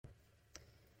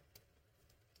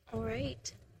All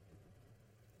right,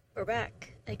 we're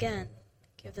back again.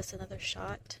 Give this another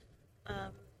shot.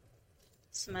 Um,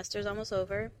 Semester's almost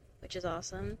over, which is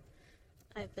awesome.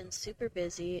 I've been super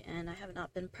busy and I have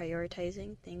not been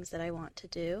prioritizing things that I want to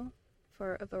do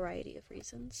for a variety of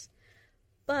reasons.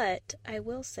 But I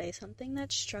will say something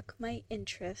that struck my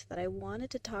interest that I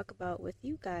wanted to talk about with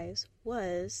you guys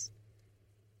was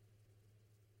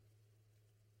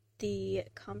the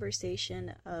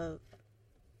conversation of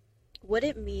what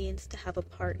it means to have a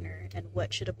partner and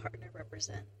what should a partner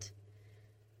represent.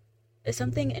 It's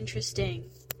something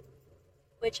interesting,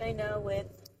 which I know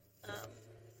um,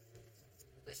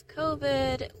 with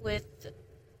COVID, with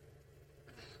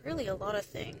really a lot of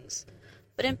things,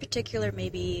 but in particular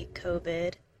maybe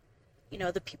COVID,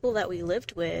 the people that we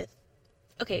lived with.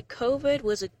 Okay, COVID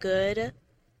was a good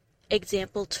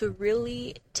example to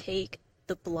really take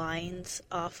the blinds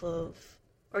off of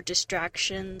or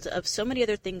distractions of so many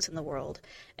other things in the world,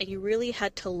 and you really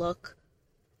had to look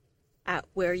at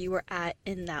where you were at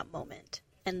in that moment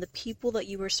and the people that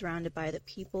you were surrounded by, the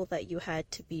people that you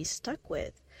had to be stuck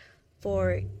with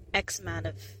for X amount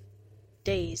of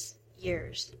days,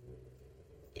 years.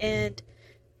 And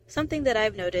something that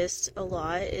I've noticed a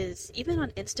lot is even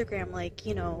on Instagram,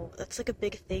 that's like a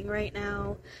big thing right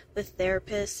now with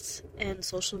therapists and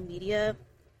social media,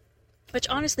 which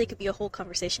honestly could be a whole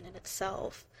conversation in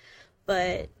itself.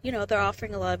 But, they're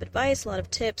offering a lot of advice, a lot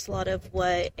of tips, a lot of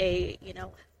what a,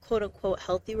 quote unquote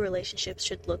healthy relationship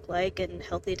should look like and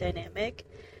healthy dynamic.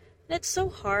 And it's so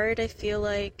hard, I feel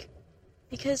like,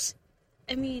 because,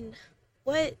 I mean,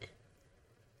 what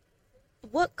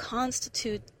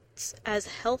constitutes as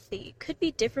healthy could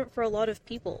be different for a lot of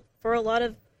people, for a lot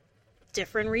of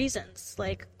different reasons,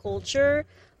 like culture,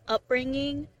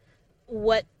 upbringing,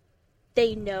 what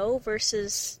they know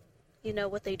versus,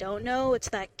 what they don't know. It's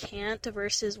that can't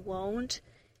versus won't.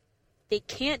 They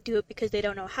can't do it because they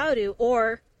don't know how to,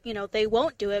 or, they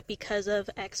won't do it because of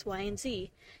X, Y, and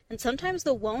Z. And sometimes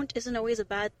the won't isn't always a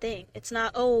bad thing. It's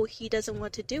not, oh, he doesn't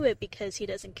want to do it because he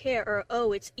doesn't care, or,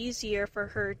 oh, it's easier for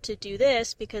her to do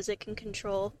this because it can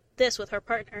control this with her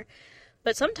partner.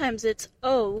 But sometimes it's,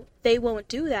 oh, they won't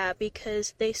do that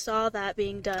because they saw that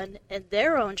being done in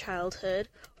their own childhood,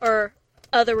 or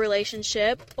other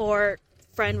relationship, or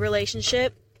friend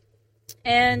relationship,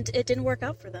 and it didn't work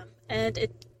out for them, and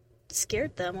it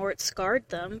scared them, or it scarred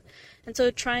them, and so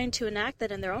trying to enact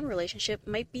that in their own relationship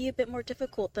might be a bit more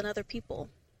difficult than other people.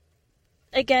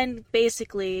 Again,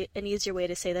 basically, an easier way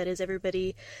to say that is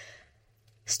everybody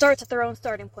starts at their own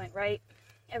starting point, right?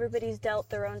 Everybody's dealt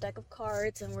their own deck of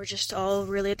cards, and we're just all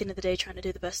really, at the end of the day, trying to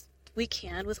do the best we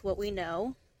can with what we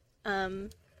know.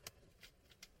 And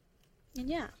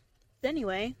yeah. But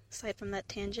anyway, aside from that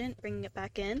tangent, bringing it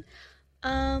back in,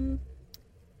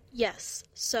 yes,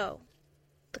 so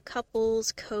the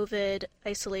couples, COVID,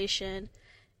 isolation,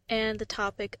 and the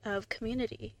topic of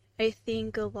community. I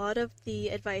think a lot of the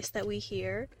advice that we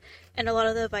hear, and a lot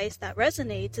of the advice that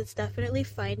resonates, is definitely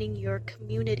finding your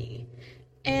community.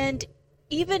 And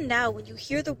even now, when you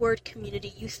hear the word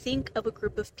community, you think of a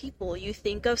group of people. You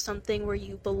think of something where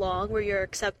you belong, where you're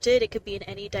accepted. It could be in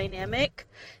any dynamic,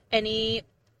 any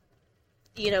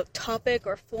topic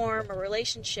or form or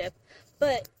relationship,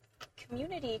 but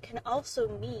community can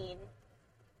also mean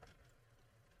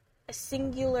a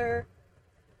singular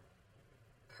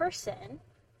person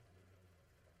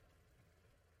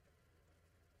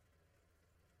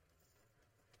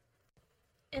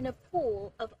in a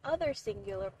pool of other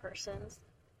singular persons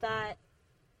that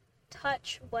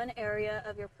touch one area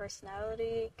of your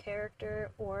personality, character,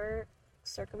 or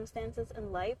circumstances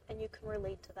in life, and you can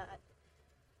relate to that.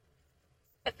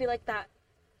 I feel like that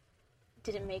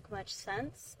didn't make much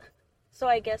sense. So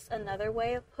I guess another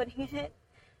way of putting it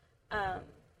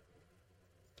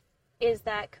is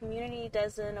that community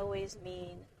doesn't always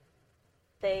mean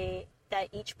that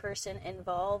each person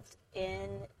involved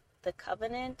in the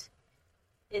covenant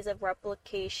is a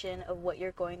replication of what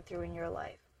you're going through in your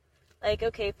life. Like,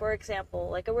 okay, for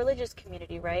example, like a religious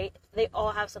community, right? They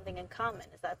all have something in common,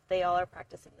 is that they all are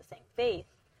practicing the same faith.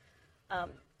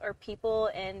 Or people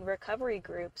in recovery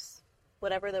groups,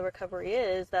 whatever the recovery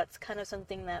is, that's kind of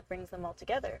something that brings them all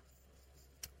together.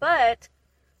 But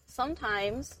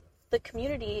sometimes the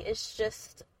community is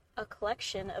just a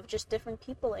collection of just different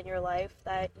people in your life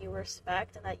that you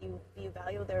respect and that you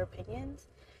value their opinions.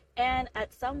 And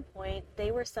at some point,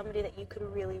 they were somebody that you could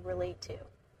really relate to.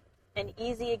 An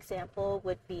easy example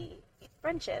would be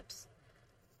friendships.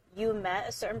 You met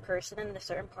a certain person in a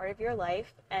certain part of your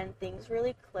life and things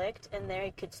really clicked, and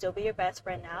they could still be your best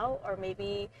friend now, or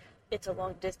maybe it's a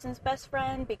long distance best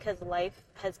friend because life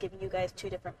has given you guys two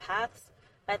different paths,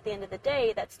 But at the end of the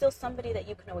day, that's still somebody that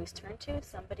you can always turn to,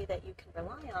 somebody that you can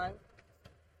rely on,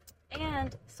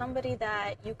 and somebody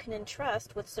that you can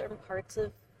entrust with certain parts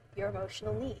of your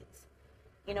emotional needs.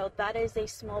 That is a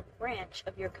small branch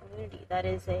of your community. That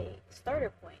is a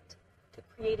starter point to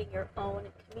creating your own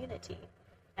community.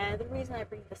 And the reason I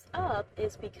bring this up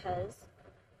is because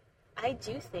I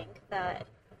do think that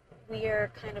we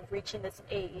are kind of reaching this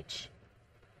age.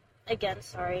 Again,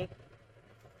 sorry,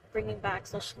 bringing back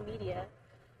social media.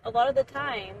 A lot of the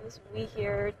times we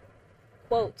hear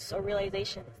quotes or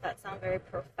realizations that sound very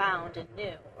profound and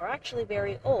new, or actually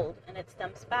very old, and it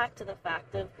stems back to the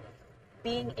fact of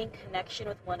being in connection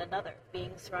with one another, being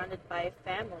surrounded by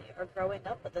family, or growing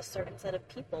up with a certain set of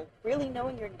people, really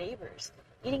knowing your neighbors,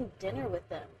 eating dinner with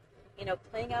them,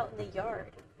 playing out in the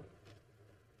yard.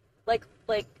 Like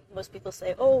most people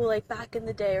say, oh, like back in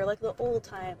the day, or like the old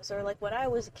times, or like when I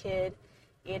was a kid,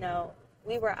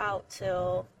 we were out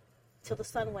till the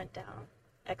sun went down,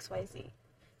 XYZ.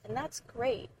 And that's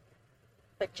great.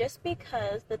 But just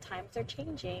because the times are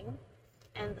changing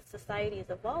and the society is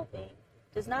evolving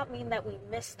does not mean that we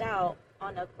missed out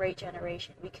on a great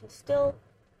generation. We can still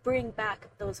bring back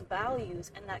those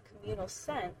values and that communal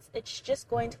sense. It's just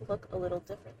going to look a little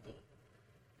differently.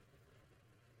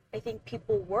 I think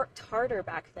people worked harder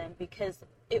back then because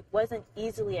it wasn't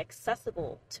easily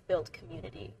accessible to build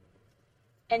community.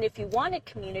 And if you wanted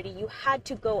community, you had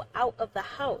to go out of the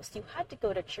house. You had to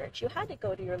go to church. You had to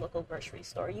go to your local grocery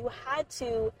store. You had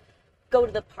to go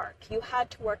to the park. You had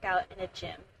to work out in a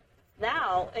gym.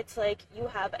 Now, it's like you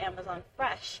have Amazon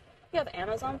Fresh. You have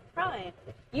Amazon Prime.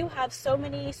 You have so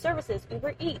many services,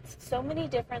 Uber Eats, so many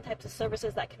different types of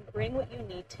services that can bring what you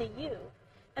need to you.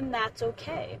 And that's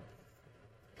okay.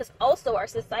 Because also our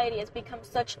society has become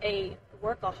such a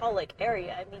workaholic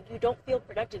area. I mean, you don't feel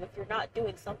productive if you're not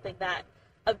doing something that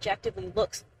objectively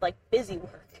looks like busy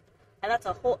work. And that's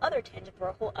a whole other tangent for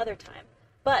a whole other time.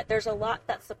 But there's a lot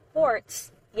that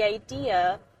supports the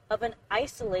idea of an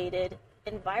isolated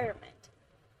environment.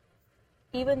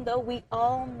 Even though we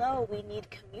all know we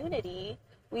need community,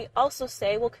 we also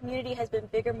say, well, community has been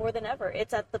bigger more than ever.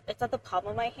 It's at the palm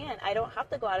of my hand. I don't have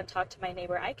to go out and talk to my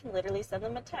neighbor. I can literally send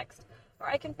them a text, or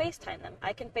I can FaceTime them.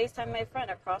 I can FaceTime my friend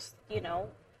across,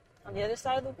 on the other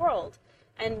side of the world,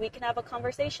 and we can have a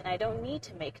conversation. I don't need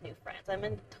to make new friends. I'm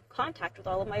in contact with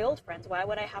all of my old friends. Why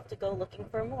would I have to go looking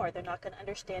for more? They're not going to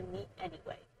understand me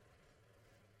anyway.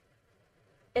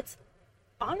 It's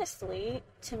honestly,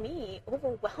 to me,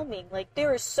 overwhelming. Like,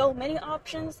 there are so many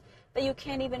options that you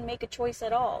can't even make a choice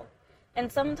at all.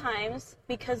 And sometimes,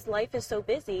 because life is so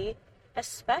busy,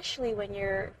 especially when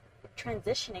you're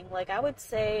transitioning, like I would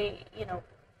say,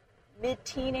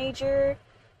 mid-teenager,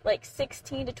 like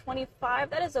 16 to 25,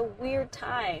 that is a weird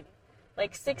time.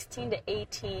 Like 16 to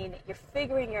 18, you're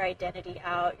figuring your identity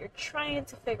out, you're trying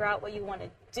to figure out what you want to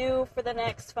do for the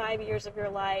next 5 years of your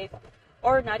life,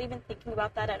 or not even thinking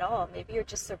about that at all. Maybe you're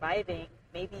just surviving.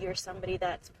 Maybe you're somebody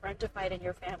that's parentified in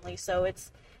your family, so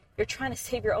you're trying to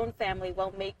save your own family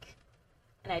while make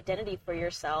an identity for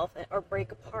yourself or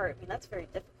break apart. I mean, that's very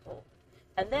difficult.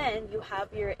 And then you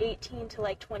have your 18 to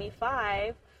like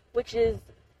 25, which is,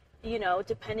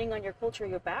 depending on your culture,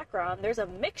 your background, there's a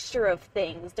mixture of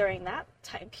things during that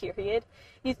time period.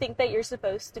 You think that you're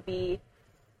supposed to be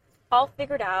all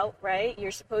figured out, right?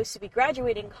 You're supposed to be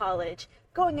graduating college,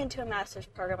 going into a master's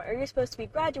program, or you're supposed to be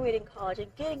graduating college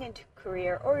and getting into a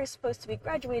career, or you're supposed to be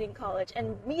graduating college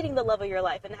and meeting the love of your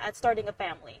life and starting a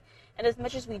family. And as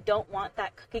much as we don't want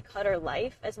that cookie cutter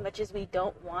life, as much as we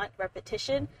don't want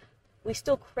repetition, we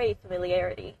still crave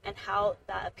familiarity, and how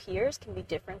that appears can be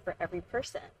different for every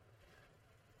person.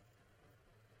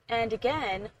 And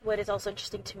again, what is also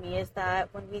interesting to me is that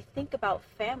when we think about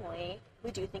family,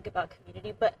 we do think about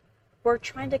community, but we're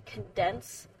trying to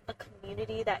condense a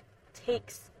community that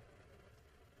takes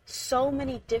so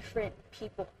many different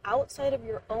people outside of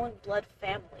your own blood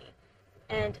family,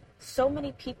 and so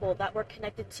many people that we're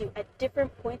connected to at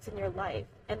different points in your life,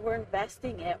 and we're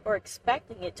investing it or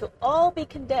expecting it to all be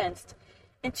condensed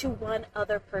into one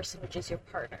other person, which is your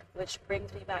partner. Which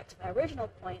brings me back to my original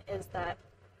point, is that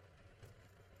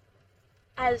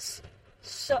as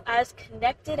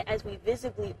connected as we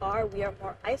visibly are, we are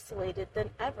more isolated than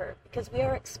ever, because we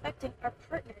are expecting our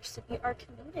partners to be our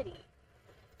community.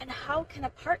 And how can a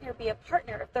partner be a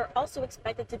partner if they're also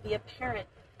expected to be a parent,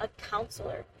 a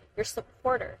counselor, your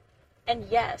supporter? And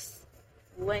yes,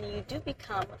 when you do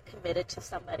become committed to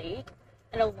somebody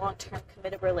in a long-term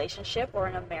committed relationship or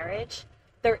in a marriage,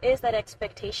 there is that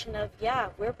expectation of, yeah,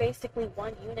 we're basically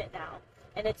one unit now,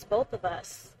 and it's both of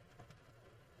us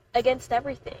against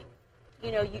everything.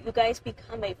 You guys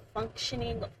become a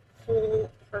functioning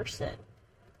whole person.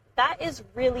 that is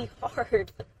really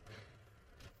hard.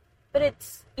 But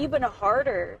it's even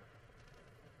harder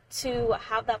to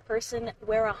have that person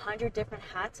wear 100 different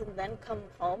hats and then come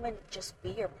home and just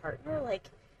be your partner. Like,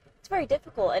 it's very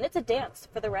difficult, and it's a dance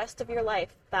for the rest of your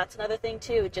life. That's another thing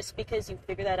too. Just because you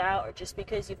figure that out, or just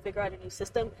because you figure out a new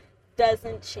system,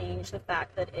 doesn't change the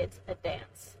fact that it's a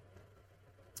dance.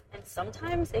 And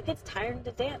sometimes it gets tiring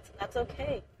to dance, and that's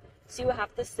okay. So you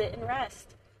have to sit and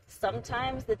rest.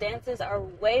 Sometimes the dances are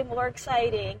way more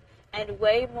exciting and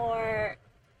way more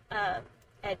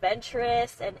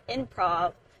adventurous and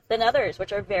improv than others,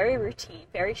 which are very routine,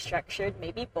 very structured,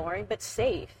 maybe boring, but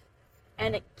safe.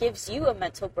 And it gives you a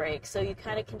mental break, so you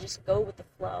kind of can just go with the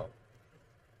flow.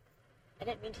 I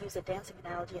didn't mean to use a dancing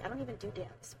analogy. I don't even do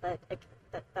dance, but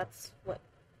that's what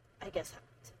I guess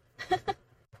happened.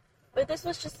 But this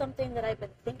was just something that I've been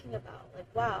thinking about.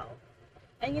 Like, wow.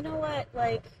 And you know what?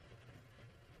 Like,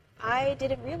 I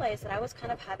didn't realize that I was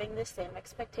kind of having this same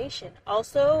expectation.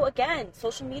 Also, again,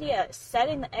 social media,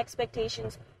 setting the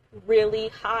expectations really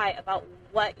high about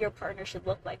what your partner should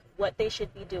look like, what they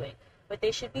should be doing, what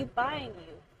they should be buying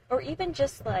you, or even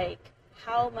just like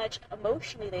how much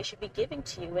emotionally they should be giving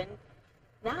to you. And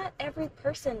not every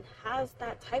person has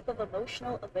that type of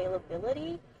emotional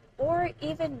availability or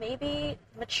even maybe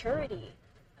maturity.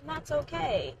 And that's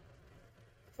okay.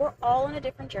 We're all on a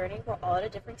different journey, we're all at a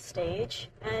different stage,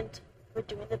 and we're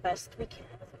doing the best we can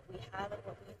with what we have and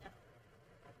what we know.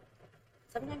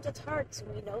 Sometimes it's hard because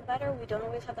when we know better, we don't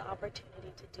always have the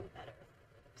opportunity to do better.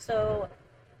 So,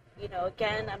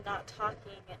 again, I'm not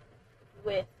talking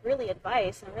with really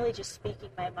advice. I'm really just speaking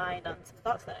my mind on some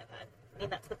thoughts that I've had. I mean,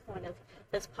 that's the point of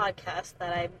this podcast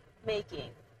that I'm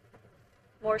making.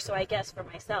 More so, I guess, for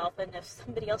myself. And if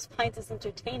somebody else finds this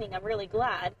entertaining, I'm really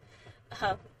glad.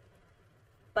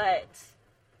 But,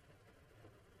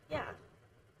 yeah.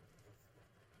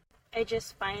 I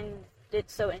just find it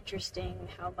so interesting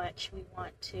how much we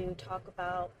want to talk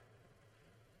about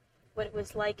what it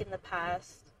was like in the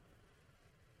past,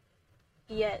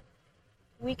 yet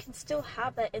we can still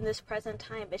have that in this present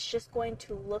time. It's just going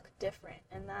to look different,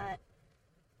 and that,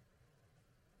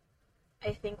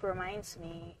 I think, reminds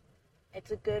me,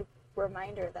 it's a good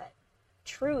reminder that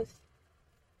truth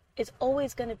is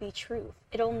always going to be truth.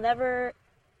 It'll never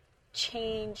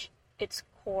change its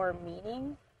core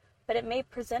meaning, but it may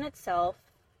present itself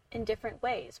in different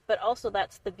ways. But also,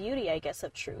 that's the beauty, I guess,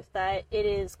 of truth, that it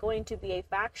is going to be a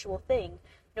factual thing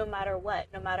no matter what,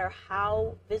 no matter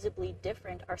how visibly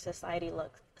different our society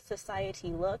looks,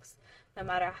 no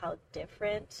matter how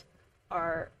different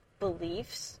our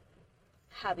beliefs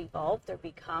have evolved or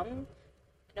become,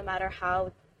 no matter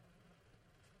how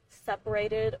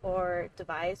separated or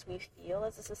divided we feel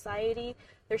as a society,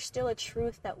 there's still a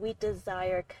truth that we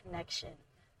desire connection,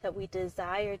 that we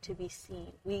desire to be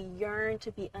seen. We yearn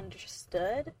to be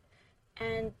understood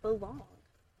and belong.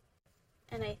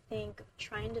 And I think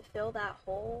trying to fill that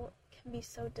hole can be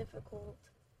so difficult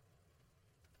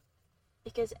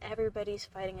because everybody's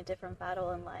fighting a different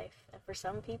battle in life. And for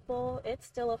some people, it's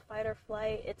still a fight or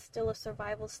flight. It's still a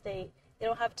survival state. They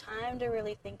don't have time to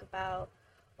really think about,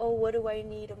 oh, what do I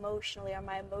need emotionally? Are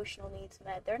my emotional needs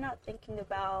met? They're not thinking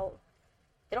about,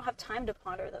 they don't have time to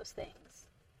ponder those things.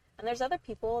 And there's other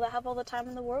people that have all the time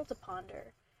in the world to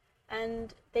ponder.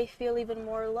 And they feel even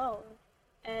more alone.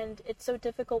 And it's so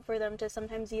difficult for them to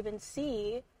sometimes even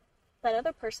see that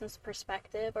other person's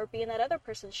perspective or be in that other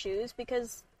person's shoes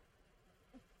because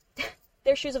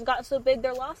their shoes have gotten so big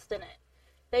they're lost in it.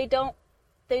 They don't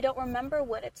remember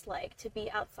what it's like to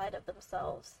be outside of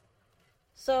themselves.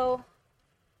 So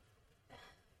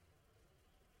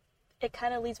it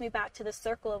kind of leads me back to the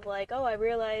circle of like, oh, I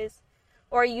realize,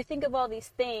 or you think of all these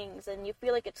things and you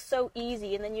feel like it's so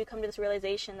easy, and then you come to this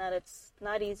realization that it's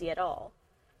not easy at all,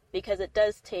 because it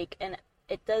does take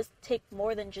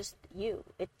more than just you.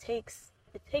 It takes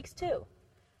two,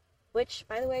 which,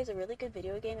 by the way, is a really good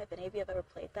video game. If any of you have ever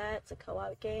played that, it's a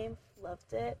co-op game.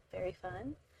 Loved it. Very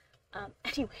fun.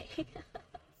 Anyway,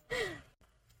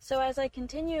 so as I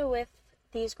continue with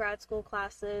these grad school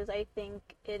classes, I think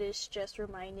it is just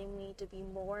reminding me to be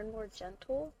more and more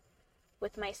gentle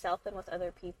with myself and with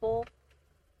other people,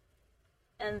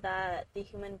 and that the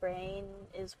human brain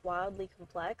is wildly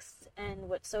complex, and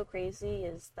what's so crazy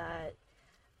is that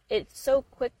it's so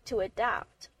quick to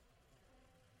adapt,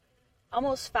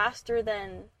 almost faster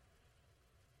than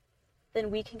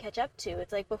we can catch up to.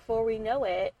 It's like before we know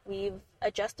it, we've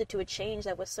adjusted to a change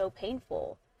that was so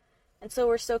painful. And so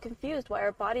we're so confused why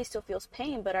our body still feels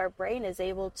pain, but our brain is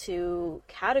able to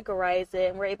categorize it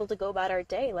and we're able to go about our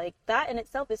day. Like, that in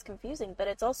itself is confusing, but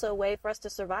it's also a way for us to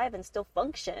survive and still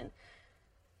function.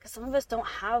 Because some of us don't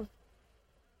have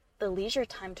the leisure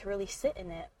time to really sit in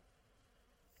it.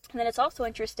 And then it's also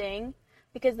interesting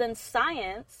because then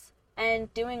science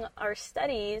and doing our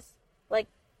studies, like,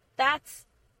 that's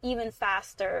even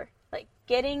faster. Like,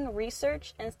 getting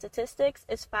research and statistics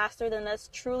is faster than us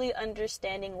truly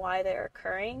understanding why they're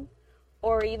occurring,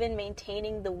 or even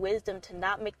maintaining the wisdom to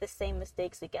not make the same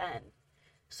mistakes again.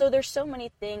 So there's so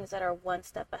many things that are one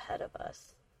step ahead of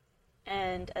us.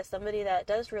 And as somebody that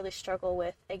does really struggle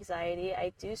with anxiety,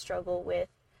 I do struggle with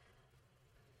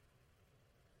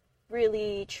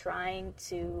really trying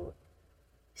to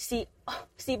see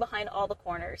behind all the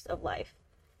corners of life.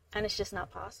 And it's just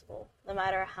not possible. No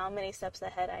matter how many steps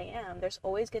ahead I am, there's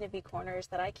always going to be corners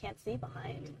that I can't see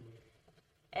behind.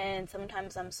 And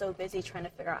sometimes I'm so busy trying to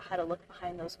figure out how to look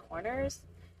behind those corners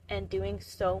and doing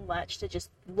so much to just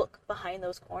look behind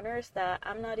those corners that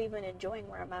I'm not even enjoying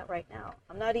where I'm at right now.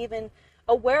 I'm not even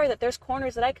aware that there's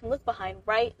corners that I can look behind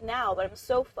right now, but I'm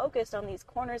so focused on these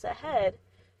corners ahead,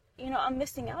 I'm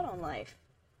missing out on life.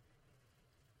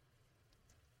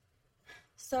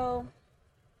 So,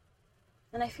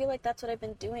 and I feel like that's what I've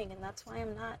been doing, and that's why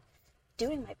I'm not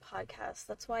doing my podcast.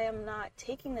 That's why I'm not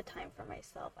taking the time for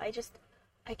myself. I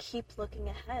keep looking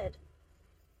ahead.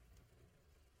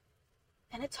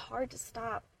 And it's hard to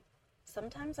stop.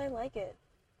 Sometimes I like it.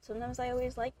 Sometimes I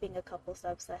always like being a couple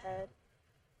steps ahead.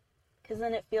 Because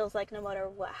then it feels like no matter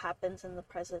what happens in the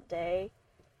present day,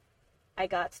 I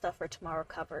got stuff for tomorrow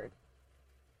covered.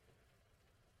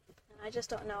 And I just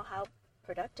don't know how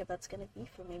productive that's going to be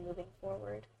for me moving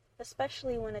forward.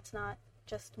 Especially when it's not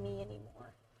just me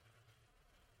anymore.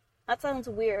 That sounds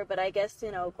weird, but I guess,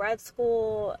 grad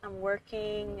school, I'm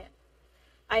working,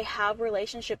 I have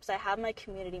relationships, I have my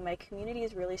community. My community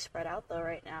is really spread out though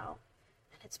right now.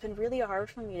 And it's been really hard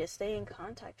for me to stay in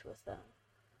contact with them.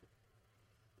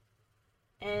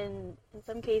 And in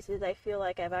some cases, I feel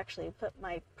like I've actually put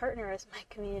my partner as my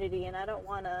community, and I don't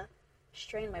want to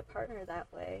strain my partner that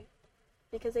way.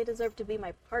 Because they deserve to be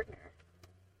my partner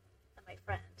and my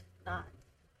friend, not,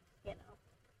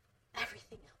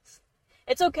 everything else.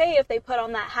 It's okay if they put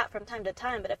on that hat from time to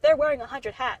time, but if they're wearing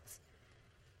 100 hats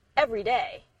every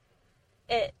day,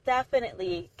 it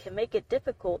definitely can make it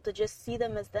difficult to just see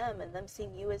them as them and them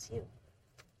seeing you as you.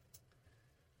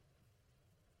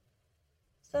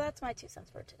 So that's my 2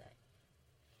 cents for today.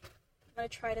 I'm going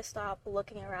to try to stop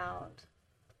looking around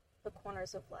the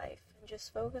corners of life and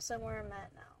just focus on where I'm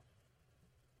at now.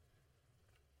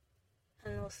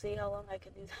 And we'll see how long I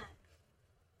can do that.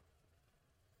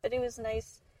 But it was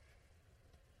nice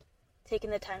taking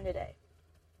the time today.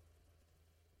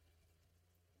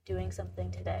 Doing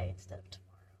something today instead of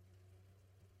tomorrow.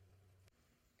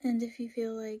 And if you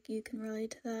feel like you can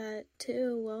relate to that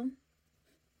too, well,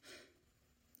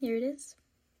 here it is.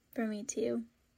 From me to you.